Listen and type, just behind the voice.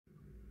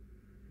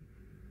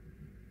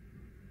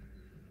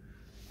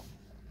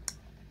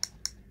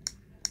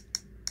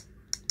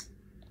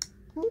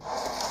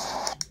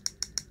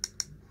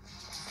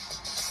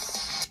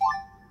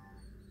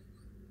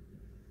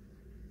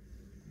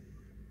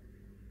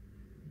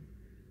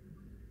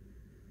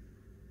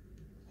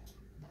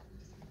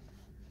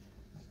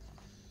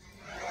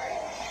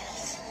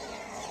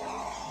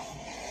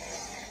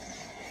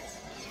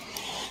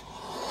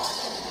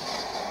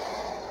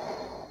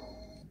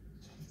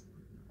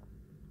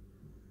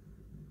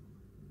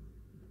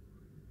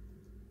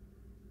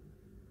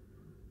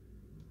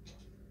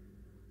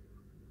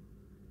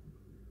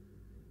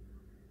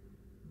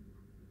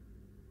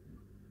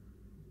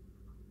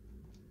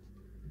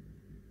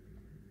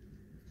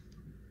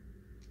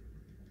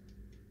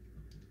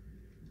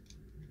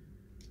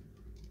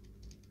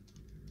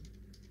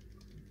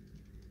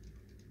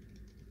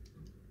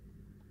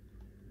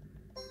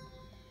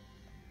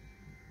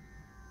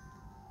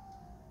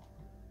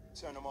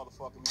Turn the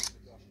motherfucking music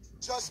up.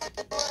 Just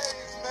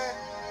blaze, man.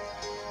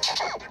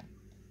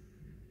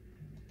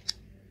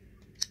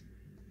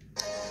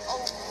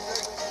 Oh,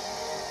 nigga.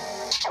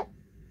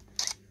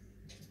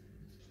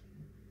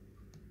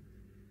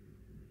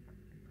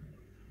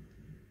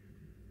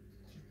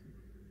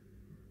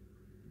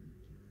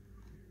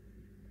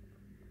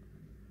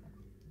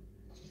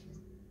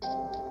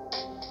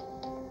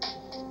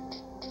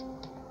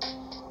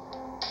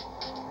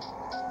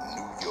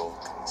 New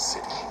York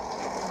City.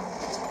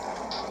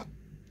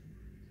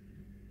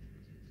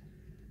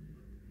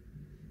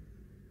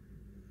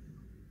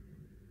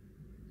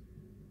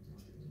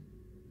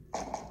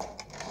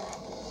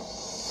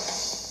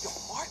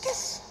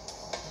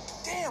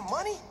 Damn,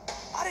 money?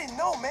 I didn't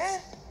know,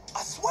 man.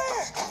 I swear.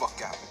 Get the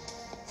fuck out.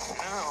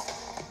 No.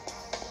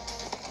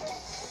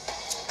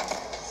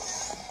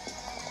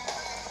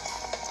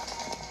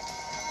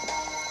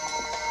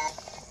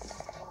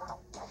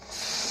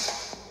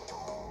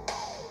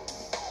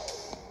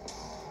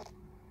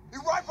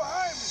 He's right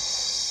behind me.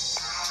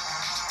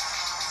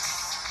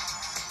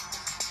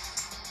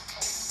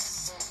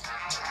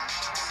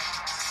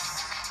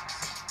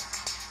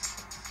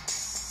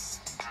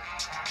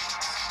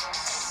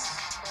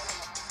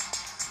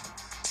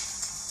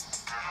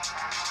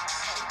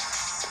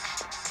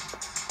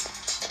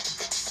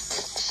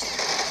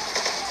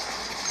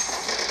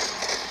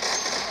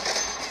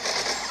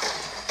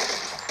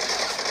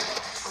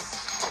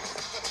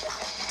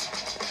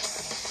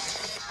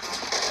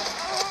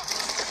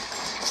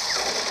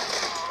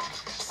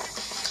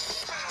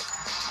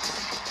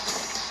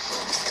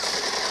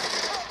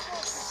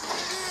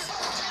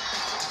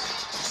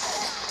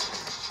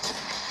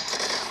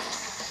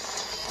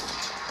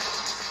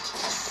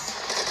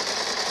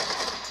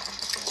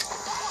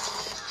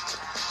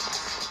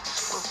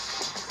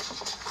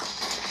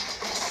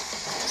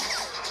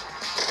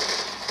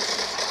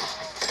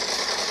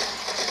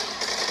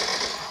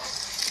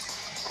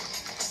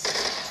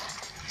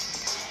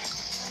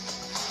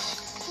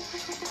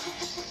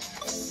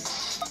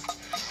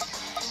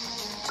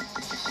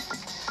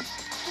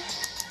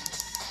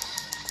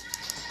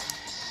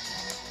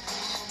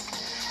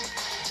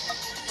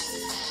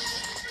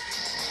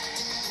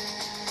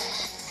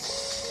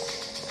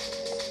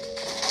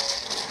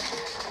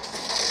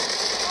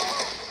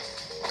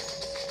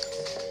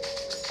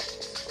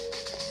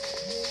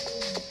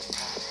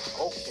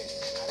 Okay,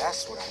 now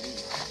that's what I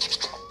need.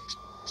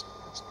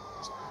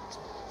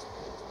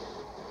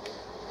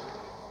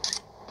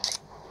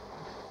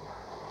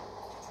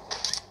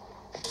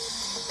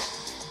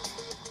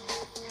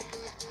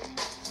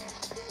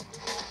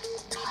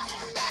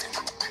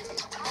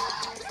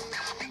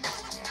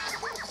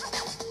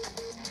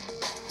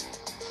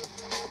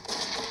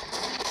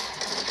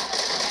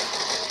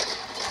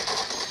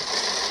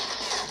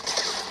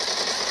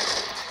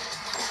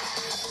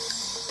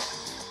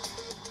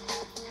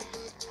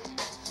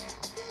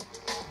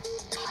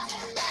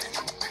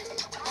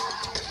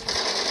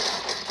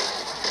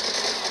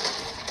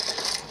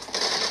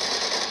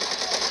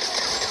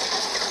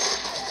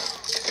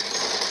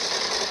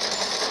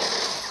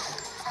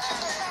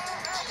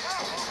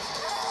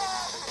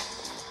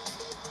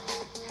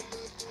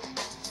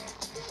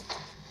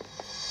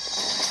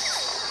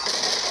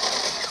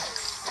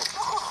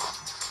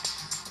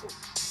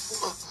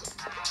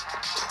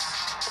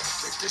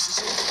 This is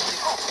it.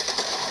 Oh,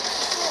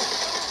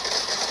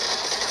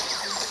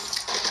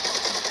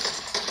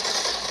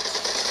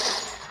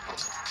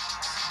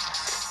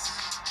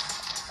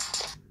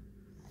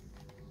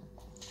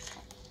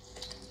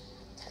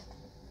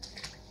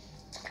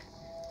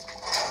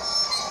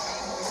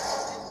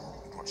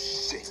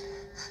 shit.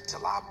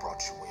 Till I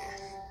brought you in.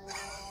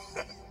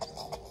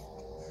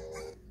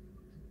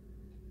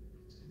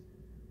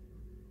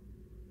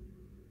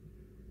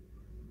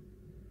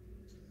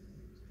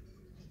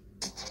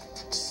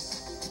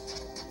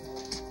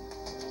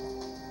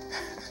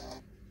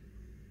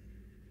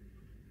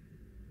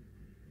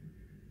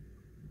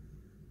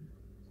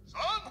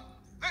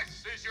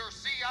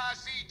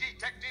 CIC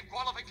detective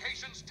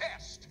qualifications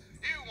test.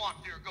 You want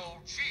your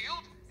gold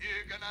shield,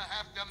 you're gonna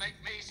have to make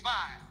me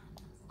smile.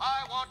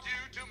 I want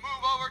you to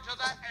move over to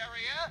that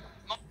area.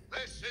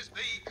 This is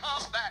the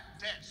combat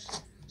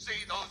test.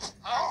 See those,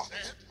 I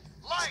said,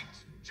 light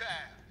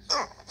jabs.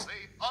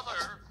 The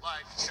other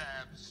light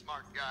jabs,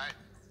 smart guy.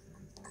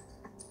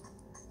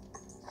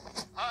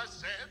 I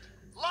said,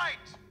 light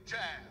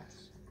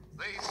jabs.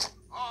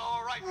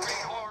 All right,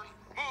 Greenhorn,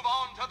 move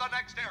on to the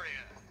next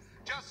area.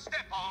 Just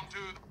step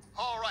onto,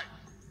 all right.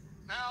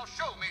 Now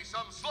show me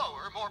some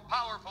slower, more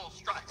powerful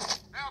strikes.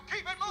 Now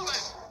keep it moving.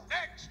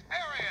 Next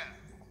area.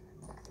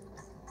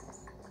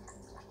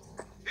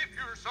 If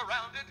you're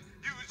surrounded,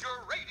 use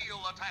your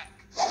radial attack.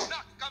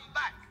 Knock them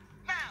back,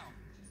 now.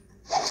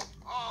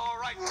 All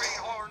right,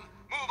 Greenhorn,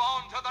 move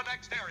on to the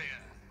next area.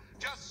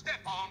 Just step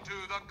onto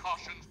the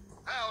caution.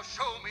 Now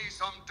show me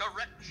some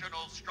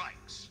directional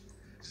strikes.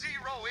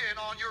 Zero in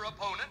on your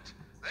opponent,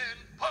 then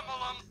pummel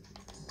them.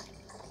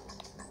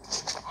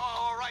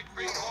 All right,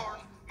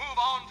 Greenhorn, move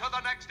on to the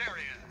next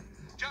area.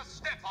 Just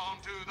step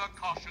onto the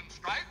caution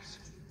stripes.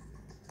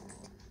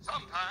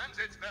 Sometimes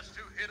it's best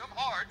to hit them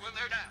hard when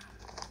they're down.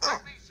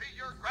 Let me see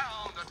your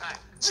ground attack.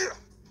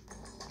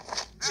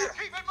 Now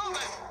keep it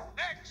moving.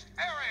 Next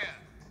area.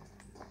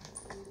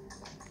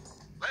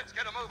 Let's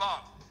get a move on.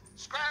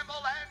 Scramble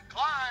and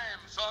climb,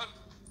 son.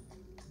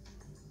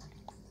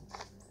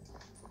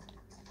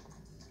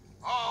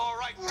 All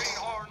right,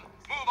 Greenhorn,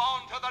 move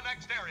on to the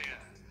next area.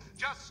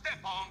 Just step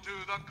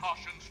onto the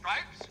caution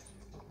stripes.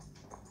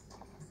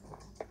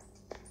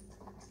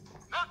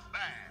 Not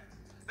bad.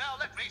 Now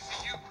let me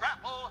see you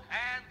grapple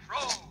and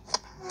throw.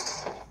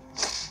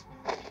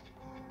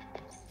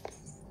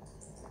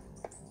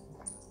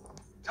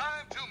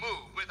 Time to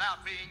move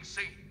without being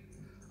seen.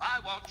 I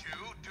want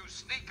you to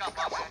sneak up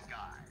on that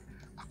guy.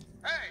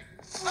 Hey,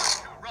 not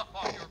too rough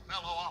on your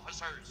fellow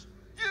officers.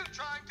 You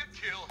trying to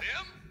kill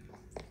him?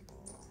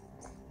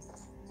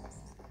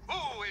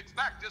 Ooh, it's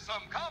back to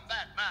some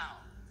combat now.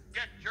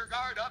 Get your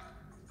guard up.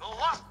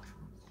 Lock.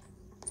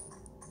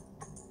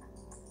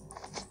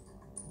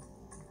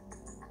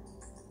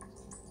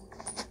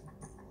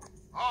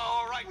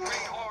 All right,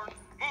 Greenhorn,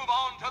 move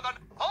on to the...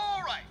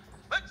 All right,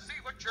 let's see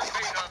what you're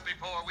made of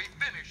before we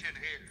finish in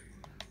here.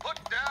 Put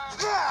down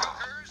the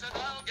jokers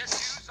and I'll get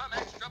you some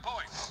extra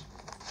points.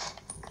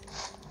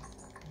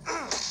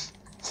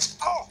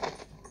 Oh!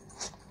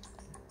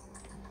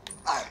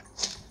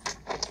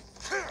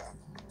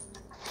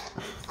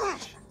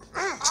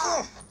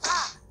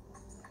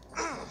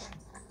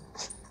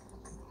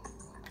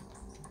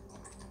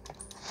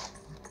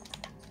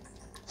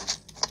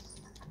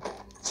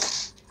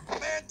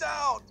 Man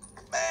down!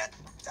 Man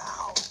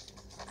down!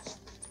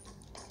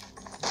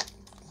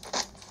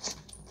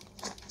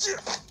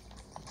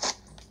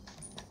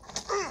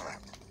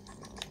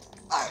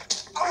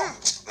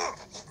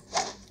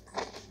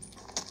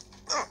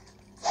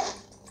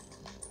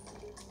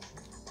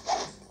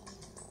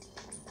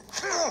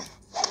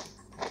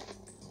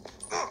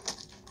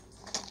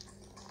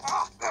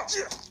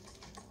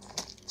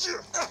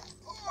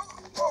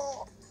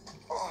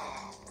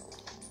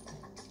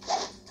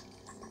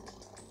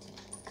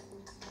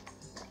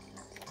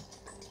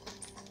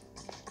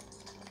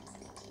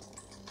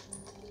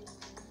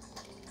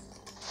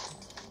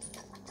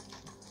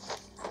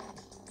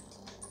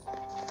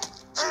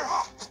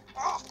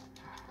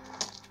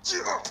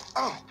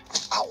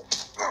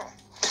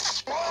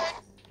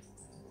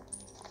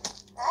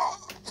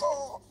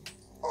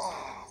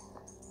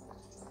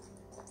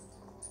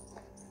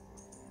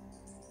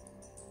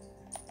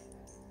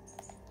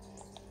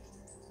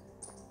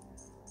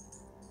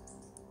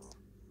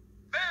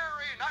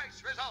 Very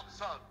nice results,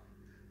 son.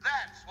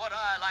 That's what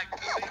I like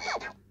to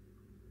see.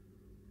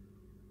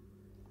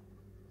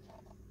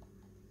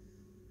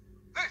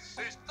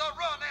 This is the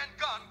run and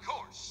gun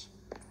course.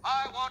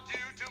 I want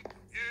you to...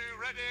 You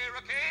ready,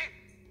 rookie?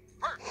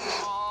 First.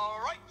 All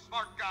right,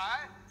 smart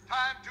guy.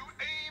 Time to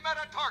aim at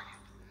a target.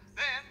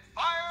 Then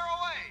fire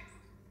away.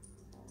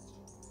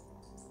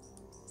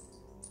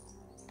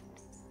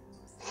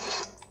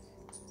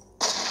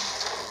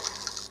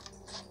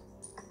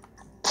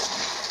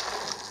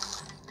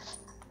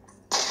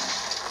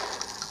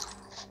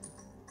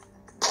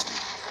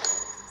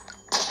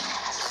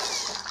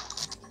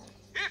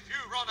 If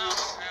you run out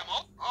of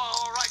ammo,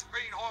 all right,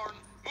 Greenhorn,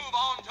 move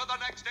on to the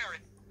next area.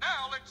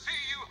 Now let's see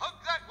you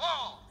hug that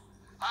wall.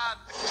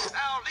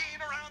 Now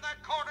lean around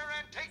that corner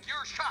and take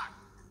your shot.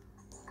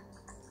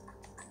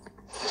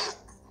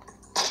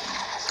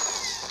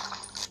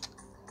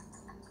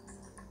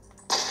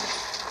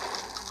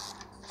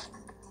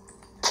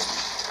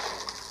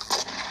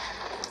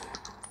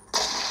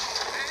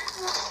 Okay,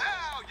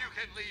 now you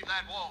can leave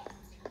that wall.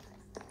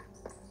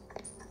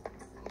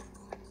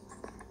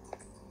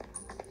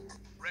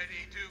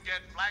 Ready to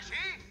get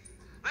flashy?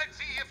 Let's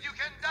see if you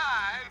can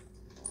dive.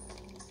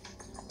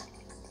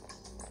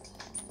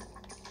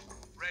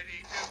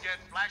 Ready to get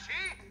flashy?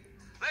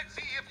 Let's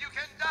see if you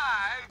can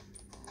dive.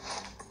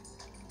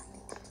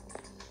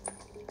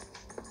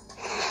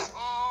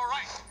 All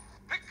right,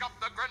 pick up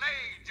the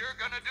grenade. You're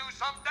gonna do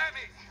some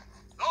damage.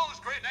 Those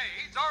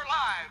grenades are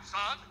live,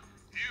 son.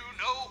 You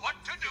know what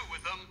to do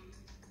with them.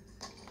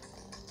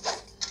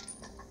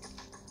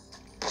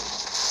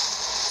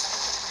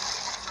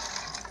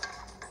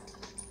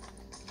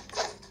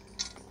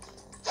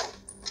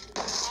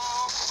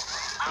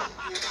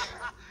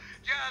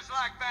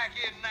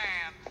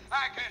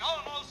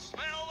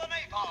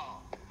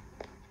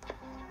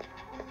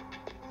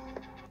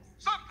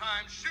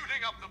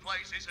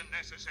 place isn't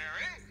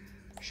necessary.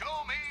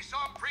 Show me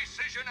some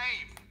precision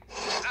aim.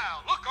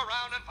 Now, look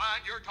around and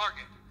find your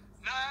target.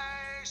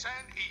 Nice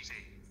and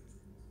easy.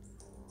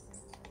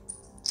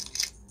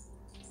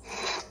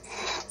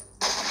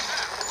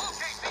 Now,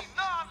 locate the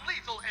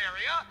non-lethal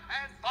area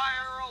and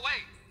fire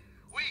away.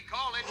 We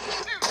call it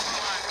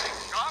neutralizing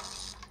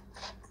shots.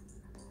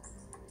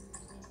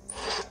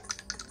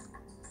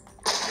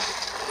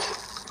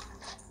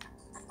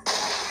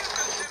 You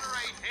consider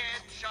a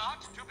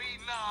headshot to be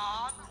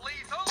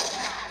non-lethal?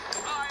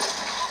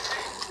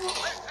 Okay,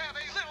 let's have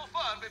a little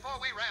fun before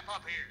we wrap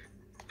up here.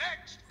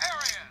 Next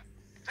area.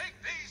 Take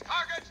these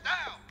targets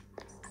down.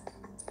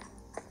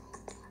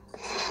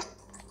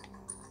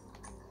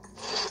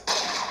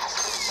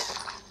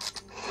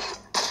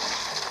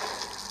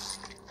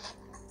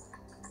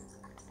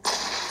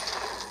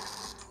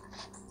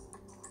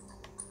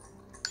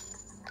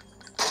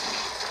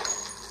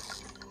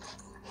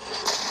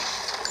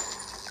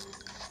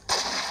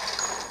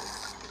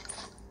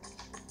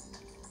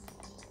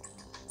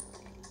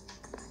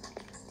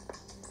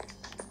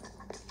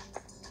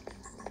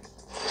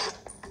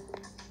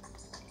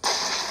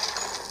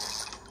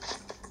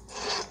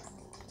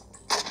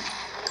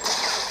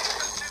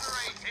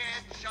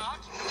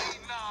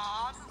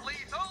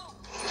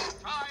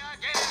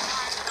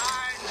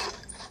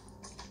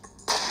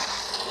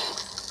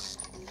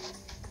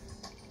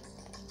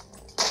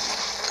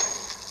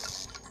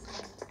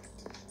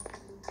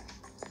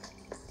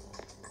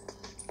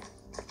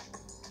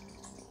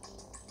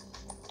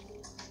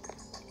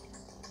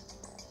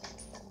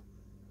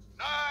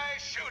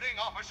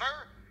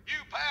 Officer,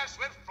 you pass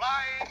with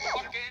flying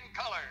fucking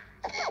colors.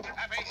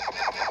 Happy?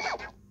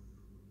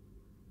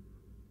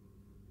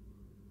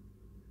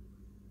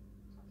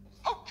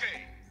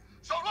 Okay,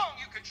 so long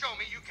you can show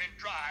me you can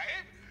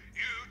drive,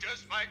 you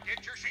just might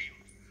get your shield.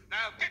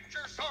 Now get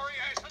your sorry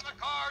ass in the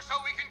car so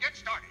we can get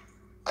started.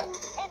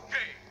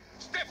 Okay,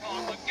 step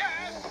on the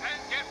gas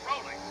and get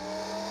rolling.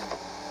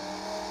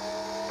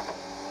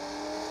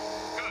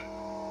 Good.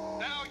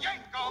 Now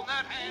yank on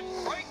that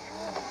handbrake.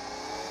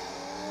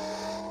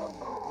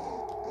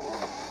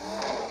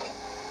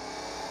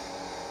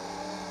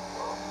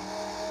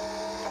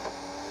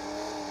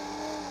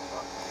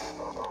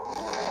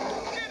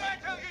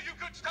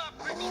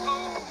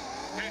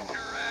 Get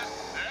your ass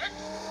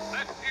next.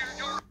 Let's hear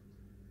your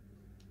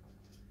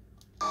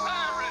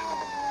siren.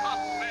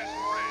 Cop's best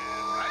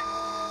friend, right?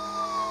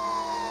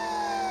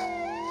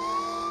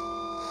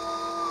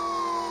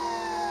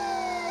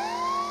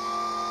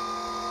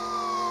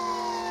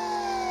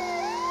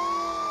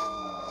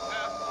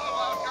 Now pull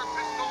out your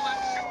pistol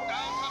and shoot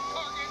down some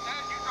targets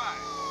as you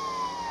drive.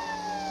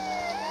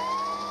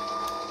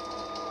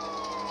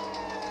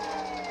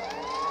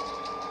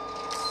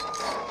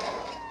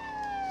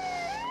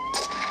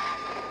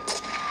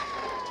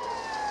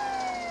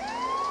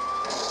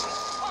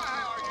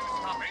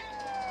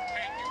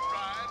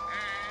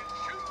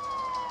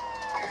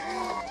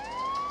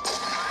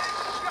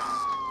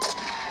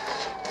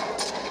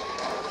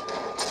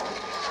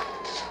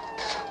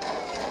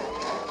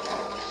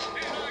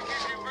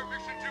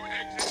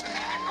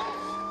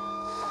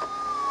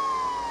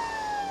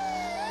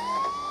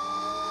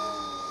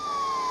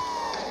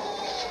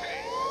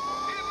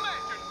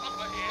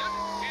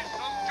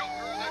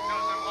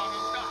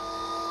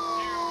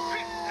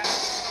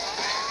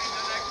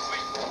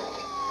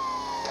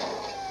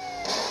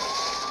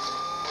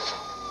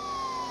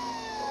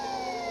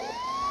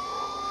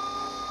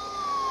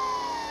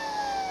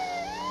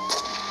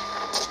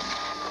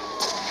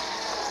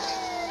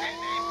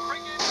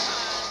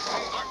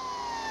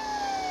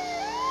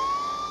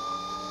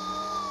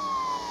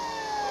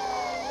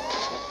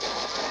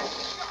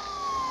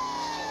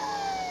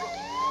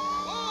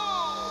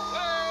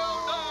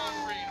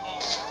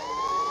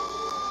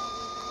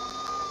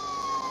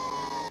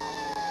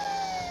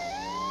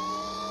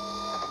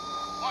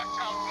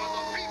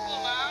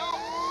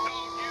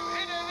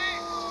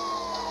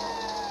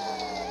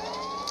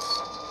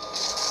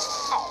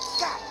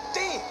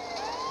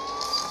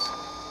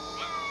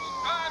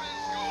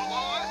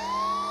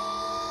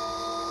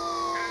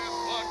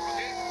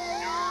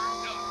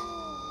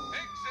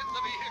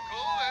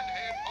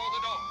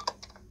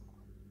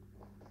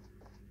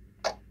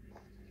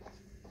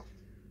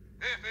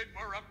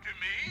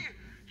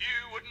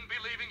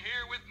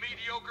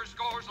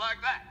 Scores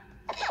like that,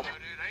 but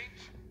it ain't.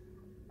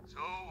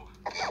 So,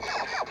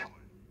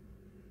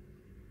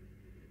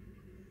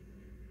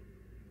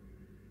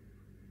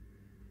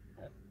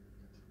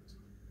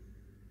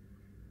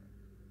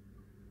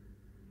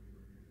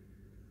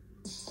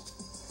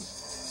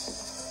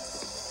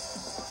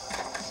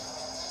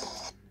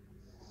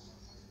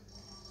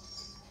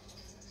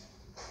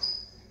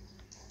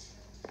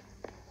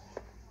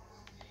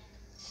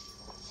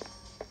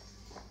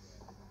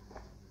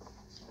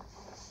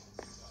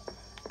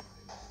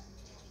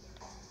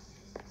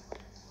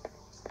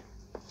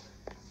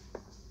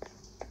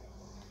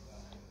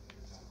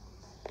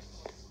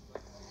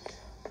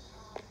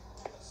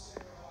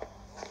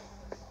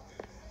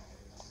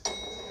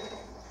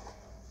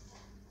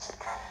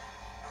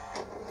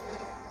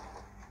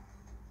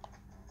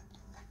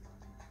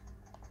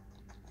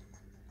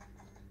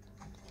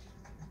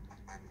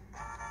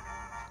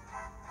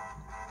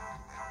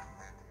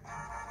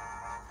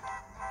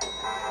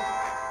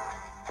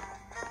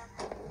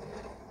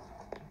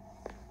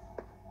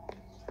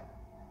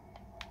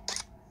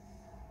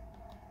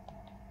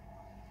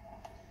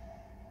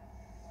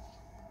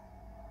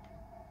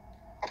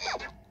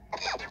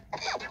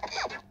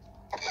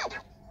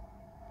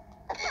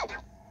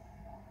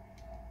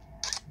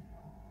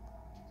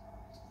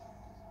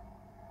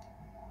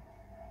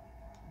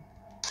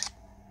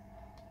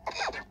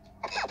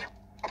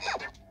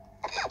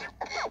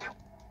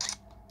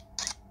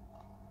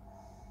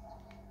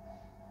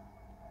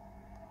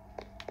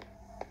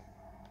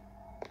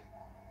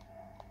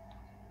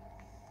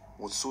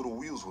 What sort of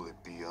wheels will it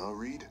be, huh,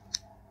 Reed?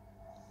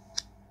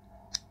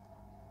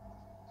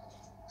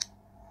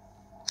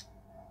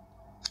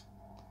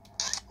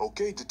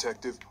 Okay,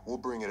 Detective. We'll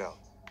bring it out.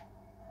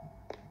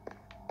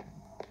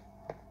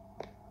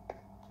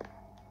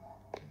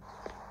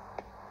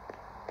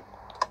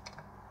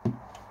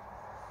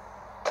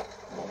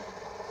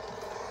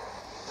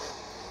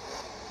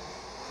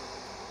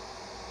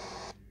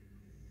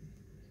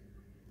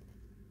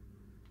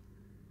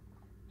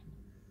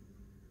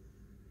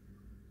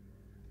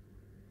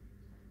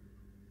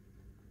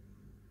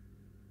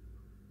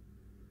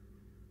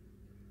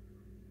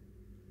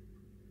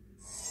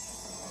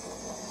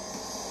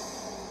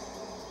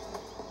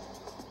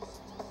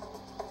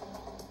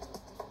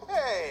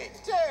 Hey,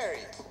 Jerry,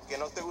 ¿que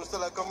no te gusta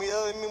la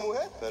comida de mi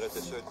mujer? Para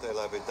decirte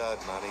la verdad,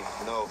 Manny,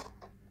 no.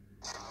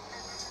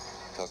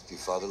 Talked to your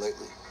father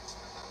lately?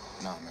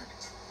 Nah, man.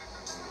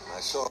 I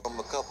saw him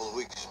a couple of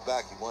weeks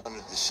back. He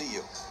wanted to see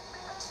you.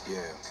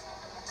 Yeah.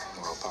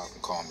 Well, Pop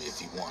can call me if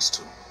he wants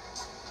to.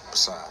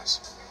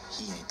 Besides,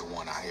 he ain't the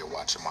one out here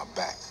watching my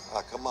back.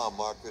 Ah, come on,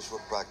 Marcus. We're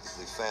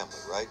practically family,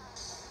 right?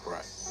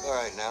 Right. All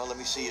right, now let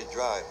me see you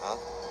drive, huh?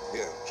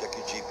 Here, check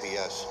your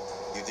GPS.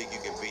 You think you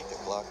can beat the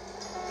clock?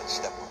 Then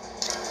step on it.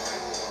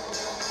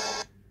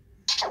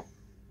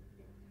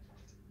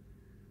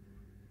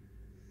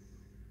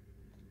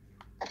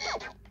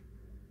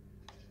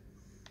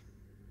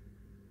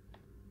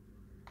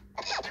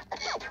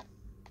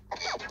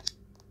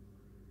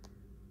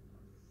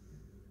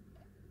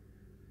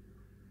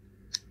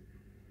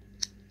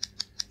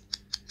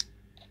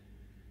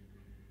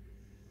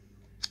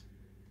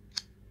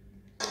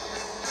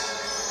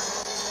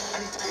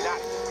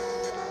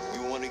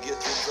 You want to get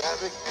through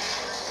traffic?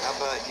 How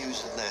about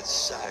using that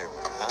siren,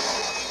 huh?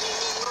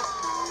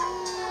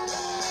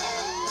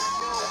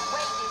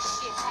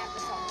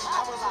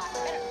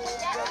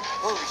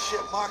 Holy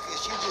shit,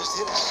 Marcus, you just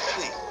hit a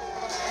speed.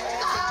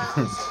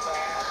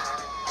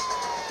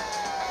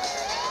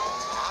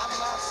 I'm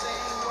not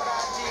saying what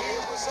I did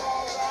was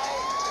all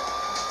right.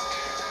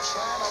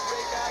 Trying to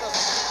break out of...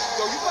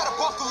 Yo, you better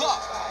buckle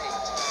up.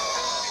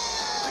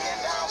 Been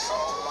down so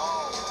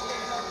long,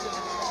 nothing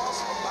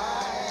crossed my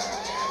mind.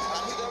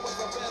 I knew there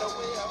was a better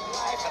way of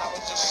life, and I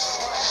was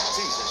just trying.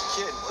 Jesus,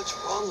 kid, what's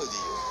wrong with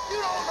you? You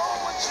don't know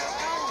what you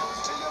do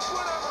till you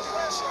put under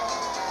pressure.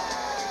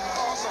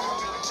 Cross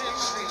 110th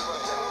Street,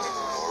 but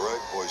All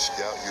right, Boy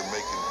Scout, you're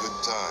making good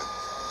time.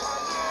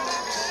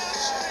 110th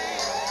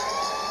Street.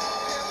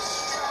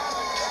 Pimps trying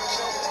to catch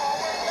a war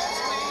when that's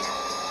me.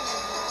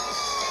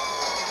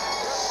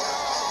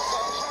 Across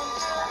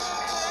 110th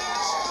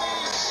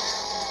Street.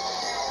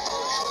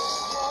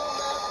 Pushers won't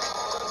let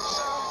the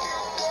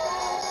junkie go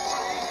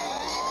free.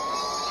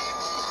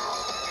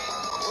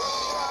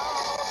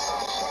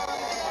 Across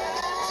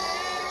 110th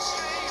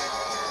Street.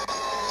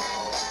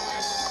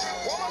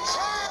 Woman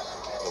trying.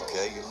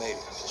 Okay, you made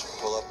it. Just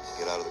pull up,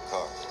 get out of the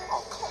car.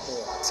 Oh, come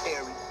on,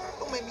 Terry.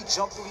 Don't make me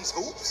jump through these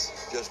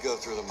hoops. Just go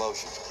through the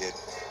motions, kid.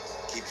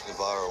 Keeps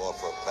Navarro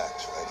off our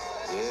backs, right?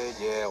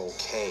 Yeah,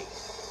 okay.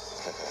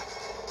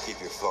 Keep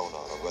your phone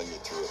on. I'll run you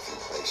through a few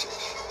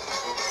basics.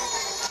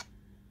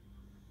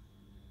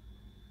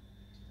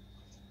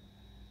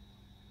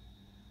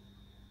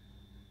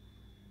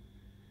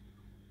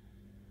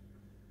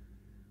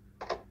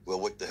 Well,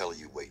 what the hell are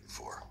you waiting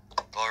for?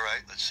 All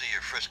right, let's see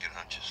your frisking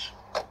hunches.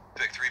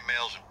 Pick 3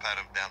 males and pat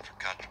them down for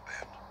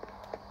contraband.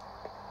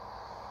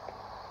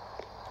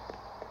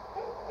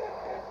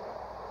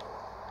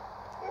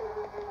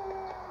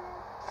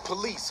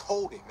 Police,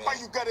 hold it, man. Why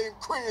you gotta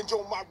infringe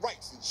on my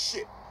rights and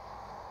shit?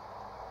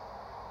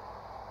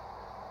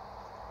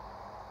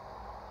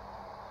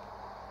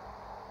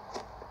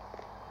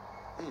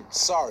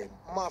 Sorry,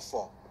 my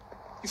fault.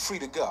 You free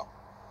to go.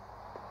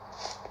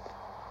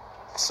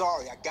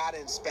 Sorry, I got to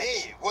inspect.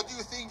 Hey, what do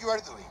you think you are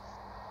doing?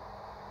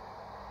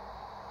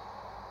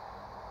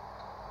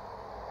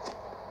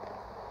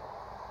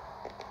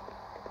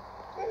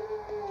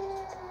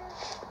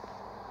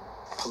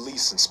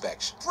 Police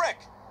inspection. Frick!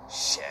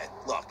 Shit.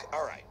 Look,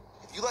 all right.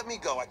 If you let me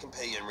go, I can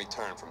pay you in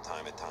return from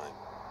time to time.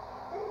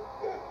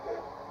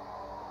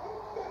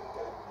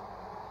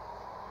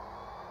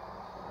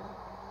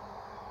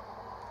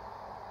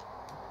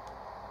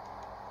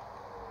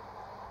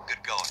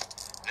 Good going.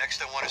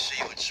 Next, I want to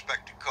see you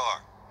inspect a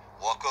car.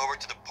 Walk over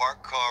to the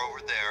parked car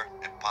over there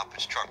and pop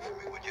its trunk for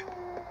me, would you?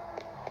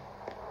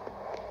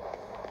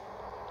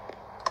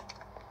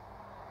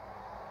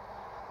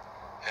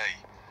 Hey,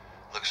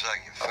 looks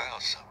like you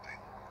found something.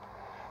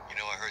 You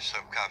know, I heard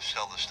some cops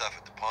sell the stuff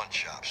at the pawn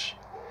shops,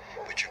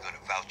 but you're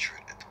gonna voucher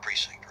it at the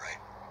precinct, right?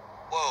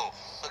 Whoa,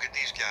 look at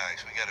these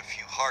guys. We got a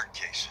few hard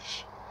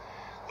cases.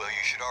 Well,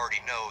 you should already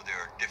know there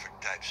are different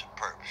types of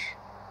perps.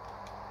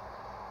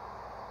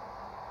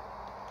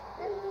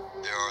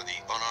 There are the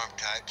unarmed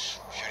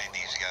types. Shooting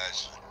these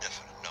guys is a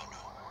definite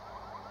no-no.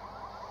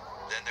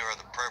 Then there are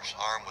the perps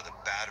armed with a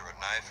bat or a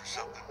knife or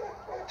something.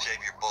 Save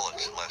your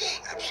bullets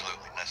unless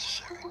absolutely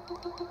necessary.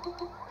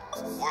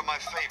 Or my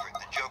favorite,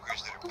 the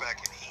jokers that are back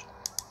in heat.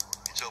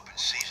 It's open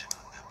season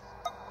on them.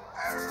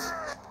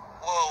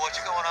 Whoa, what's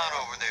going on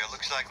over there?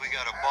 Looks like we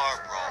got a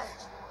bar brawl.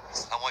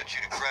 I want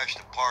you to crash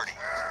the party.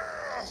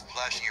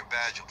 Flashing your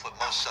badge will put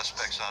most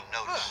suspects on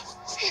notice.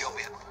 Show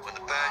me it. When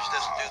the badge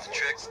doesn't do the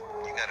trick,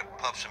 you gotta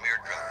puff some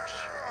eardrums.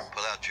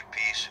 Pull out your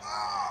piece,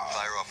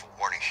 fire off a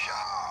warning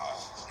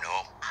shot.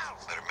 No,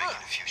 better make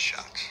it a few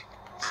shots.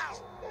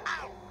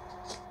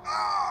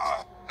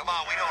 Come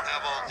on, we don't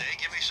have all day.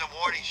 Give me some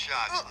warning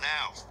shots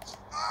now.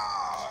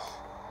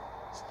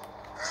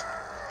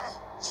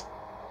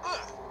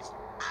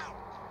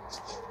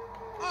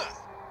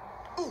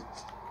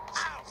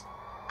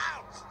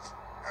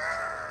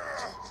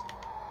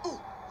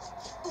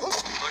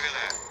 Look at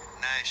that.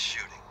 Nice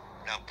shooting.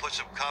 Now put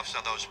some cuffs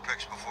on those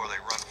pricks before they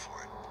run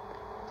for it.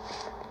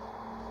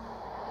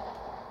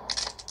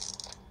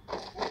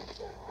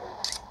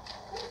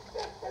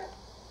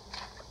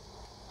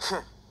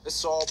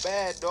 It's all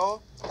bad,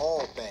 dog.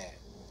 All bad.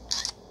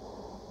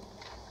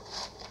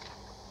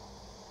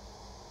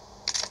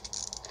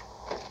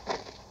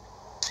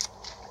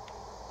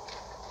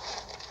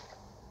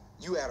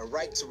 You had a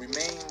right to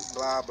remain,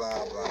 blah,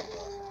 blah, blah, blah.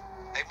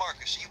 Hey,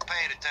 Marcus, are you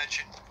paying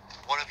attention?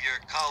 One of your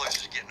collars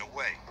is getting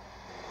away.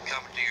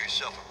 Commandeer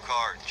yourself a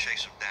car and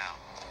chase him down.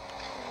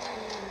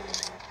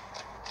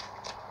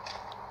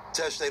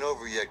 Test ain't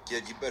over yet,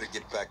 kid. You better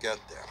get back out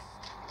there.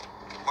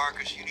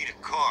 Marcus, you need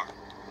a car.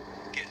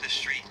 Get in the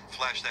street and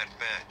flash that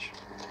badge.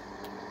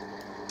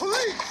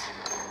 Police!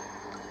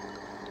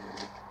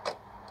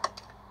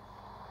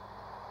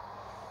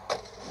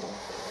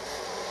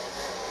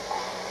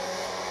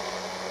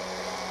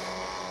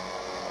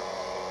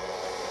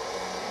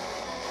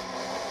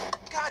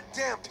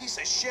 Goddamn piece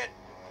of shit.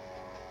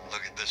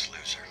 Look at this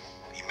loser.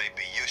 He may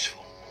be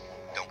useful.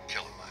 Don't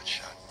kill him,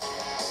 hotshot.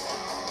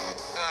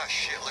 Ah,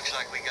 shit, looks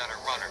like we got a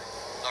runner.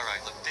 All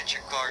right, look, ditch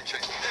your car. Hey,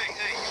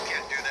 you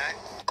can't do that.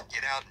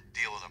 Get out and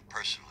deal with him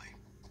personally.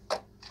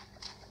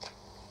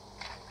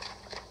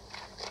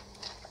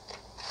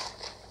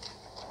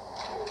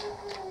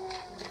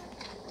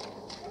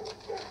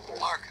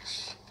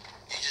 Marcus,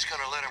 you just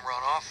gonna let him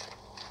run off?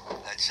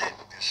 That's it.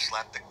 Just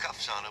slap the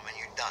cuffs on him and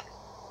you're done.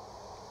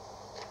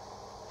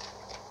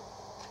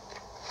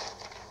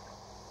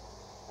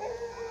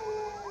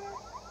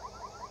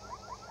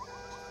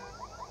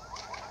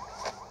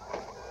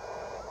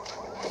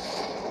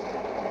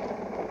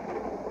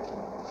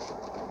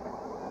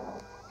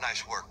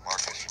 Nice work,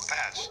 Marcus. You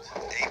passed.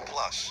 A+.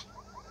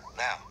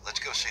 Now, let's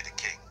go see the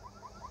king.